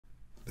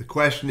The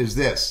question is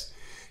this: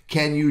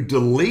 can you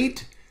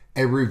delete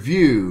a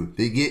review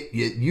that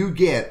you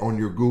get on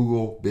your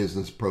Google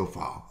business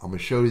profile? I'm going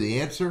to show you the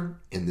answer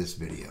in this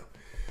video.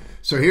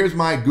 So here's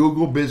my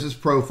Google business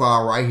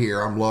profile right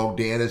here. I'm logged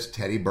in as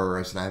Teddy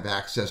Burris and I have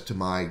access to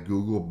my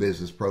Google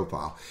business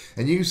profile.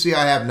 And you can see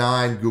I have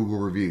 9 Google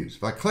reviews.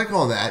 If I click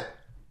on that, it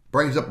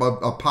brings up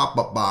a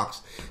pop-up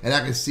box and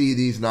I can see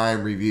these 9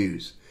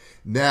 reviews.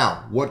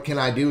 Now, what can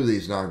I do with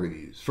these 9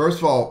 reviews? First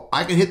of all,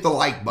 I can hit the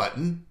like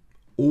button,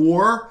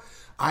 or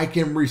I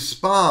can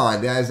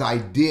respond as I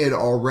did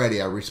already.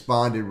 I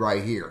responded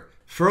right here.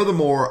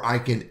 Furthermore, I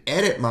can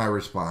edit my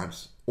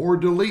response or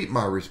delete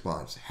my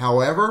response.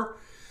 However,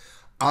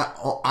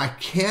 I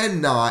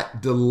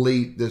cannot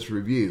delete this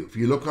review. If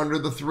you look under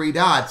the 3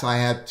 dots, I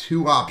have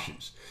 2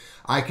 options.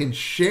 I can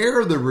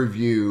share the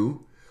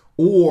review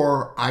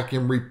or I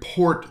can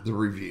report the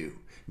review.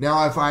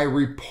 Now, if I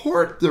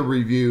report the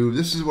review,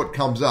 this is what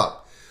comes up.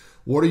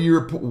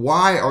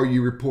 Why are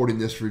you reporting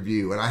this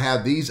review? And I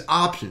have these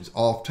options: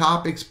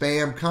 off-topic,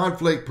 spam,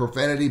 conflict,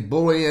 profanity,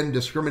 bullying,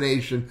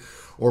 discrimination,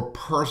 or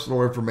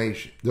personal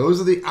information.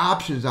 Those are the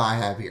options I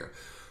have here.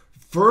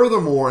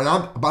 Furthermore,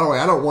 and by the way,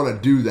 I don't want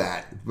to do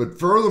that, but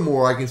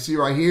furthermore, I can see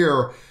right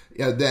here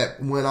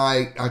that when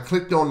I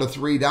clicked on the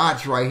 3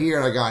 dots right here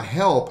and I got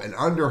help, and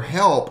under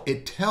help,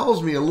 it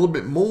tells me a little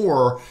bit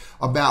more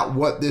about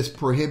what this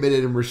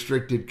prohibited and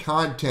restricted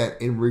content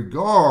in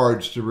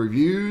regards to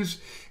reviews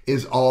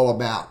is all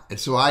about. And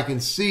so I can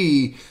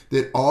see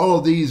that all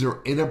of these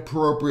are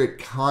inappropriate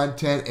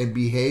content and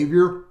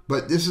behavior,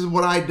 but this is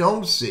what I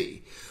don't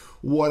see.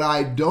 What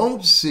I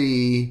don't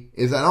see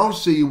is I don't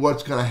see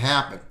what's going to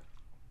happen.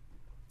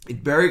 It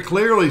very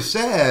clearly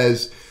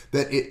says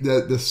that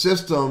the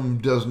system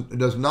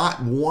does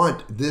not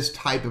want this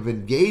type of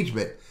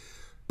engagement,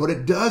 but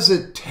it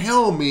doesn't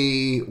tell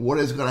me what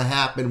is going to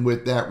happen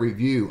with that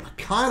review. I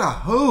kind of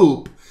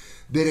hope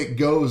that it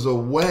goes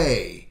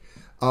away.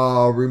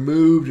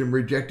 Removed and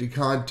rejected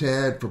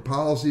content for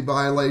policy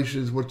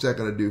violations. What's that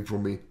going to do for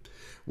me?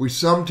 We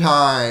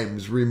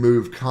sometimes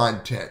remove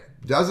content.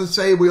 Doesn't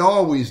say we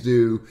always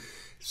do.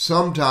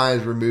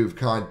 Sometimes remove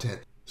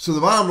content. So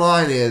the bottom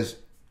line is,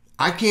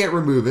 I can't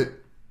remove it.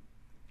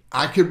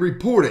 I could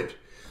report it.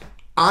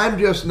 I'm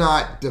just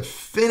not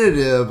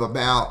definitive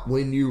about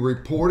when you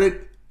report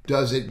it,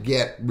 does it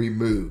get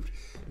removed?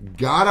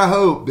 Gotta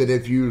hope that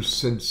if you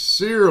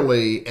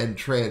sincerely and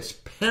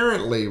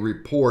transparently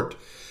report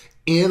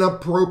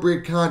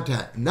inappropriate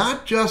content,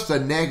 not just a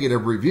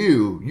negative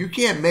review. You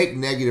can't make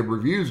negative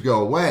reviews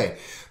go away.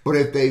 But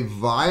if they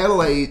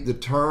violate the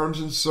terms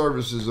and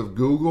services of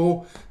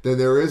Google, then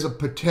there is a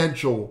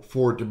potential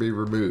for it to be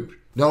removed.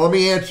 Now, let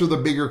me answer the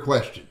bigger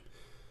question.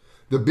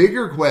 The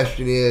bigger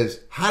question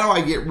is, how do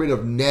I get rid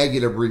of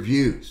negative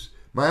reviews?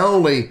 My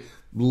only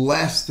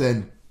less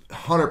than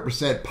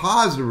 100%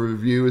 positive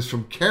review is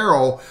from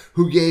Carol,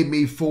 who gave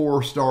me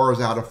 4 stars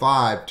out of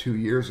 5 2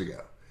 years ago.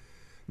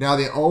 Now,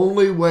 the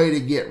only way to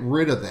get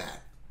rid of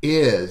that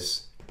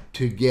is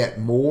to get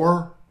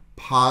more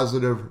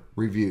positive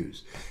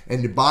reviews.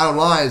 And the bottom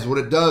line is what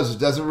it does is it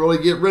doesn't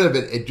really get rid of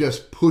it. It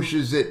just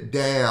pushes it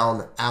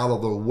down out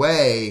of the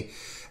way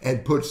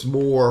and puts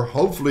more,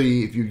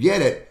 hopefully, if you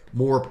get it,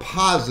 more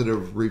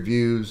positive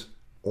reviews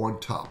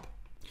on top.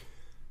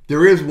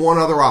 There is one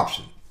other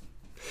option,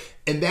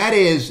 and that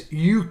is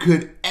you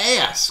could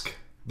ask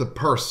the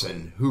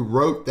person who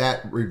wrote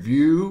that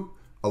review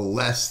a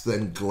less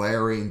than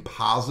glaring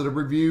positive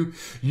review.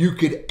 You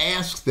could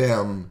ask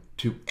them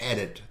to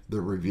edit the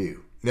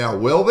review. Now,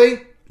 will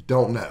they?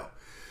 Don't know.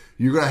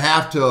 You're going to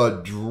have to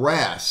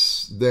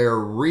address their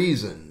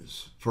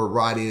reasons for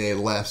writing a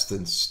less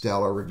than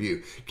stellar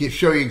review.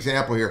 Show you an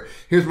example here.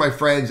 Here's my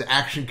friend's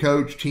action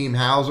coach, Team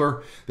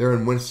Hauser. They're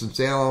in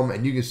Winston-Salem,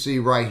 and you can see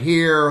right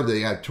here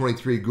they have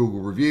 23 Google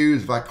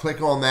reviews. If I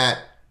click on that,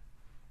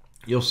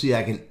 you'll see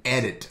I can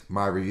edit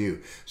my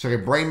review. So I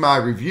can bring my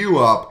review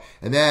up,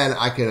 and then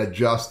I can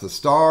adjust the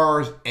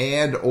stars,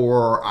 and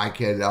or I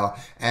could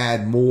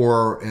add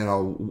more,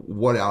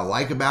 what I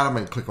like about them,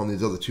 and click on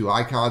these other 2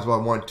 icons if I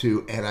want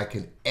to, and I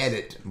can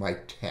edit my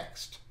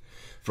text.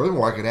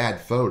 Furthermore, I can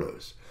add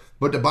photos.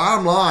 But the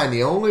bottom line,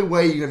 the only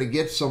way you're going to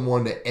get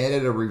someone to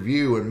edit a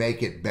review and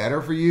make it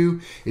better for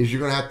you is you're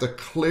going to have to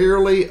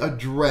clearly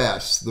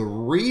address the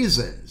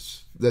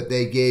reasons that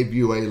they gave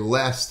you a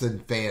less than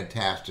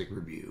fantastic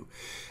review.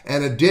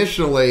 And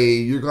additionally,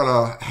 you're going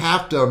to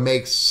have to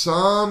make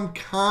some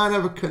kind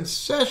of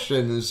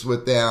concessions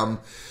with them,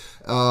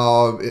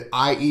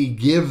 i.e.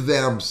 give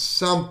them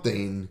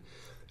something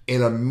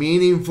in a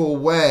meaningful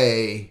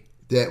way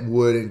that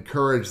would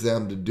encourage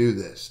them to do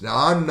this. Now,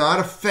 I'm not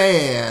a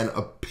fan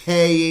of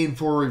paying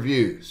for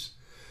reviews,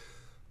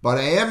 but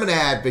I am an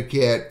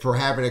advocate for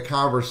having a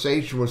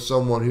conversation with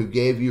someone who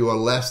gave you a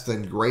less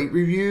than great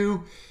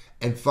review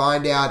and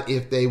find out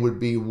if they would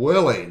be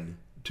willing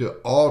to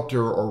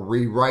alter or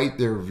rewrite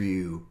their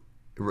review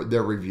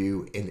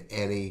in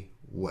any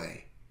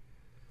way.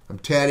 I'm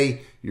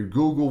Teddy, your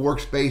Google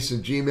Workspace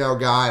and Gmail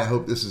guy. I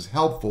hope this is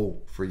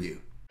helpful for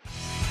you.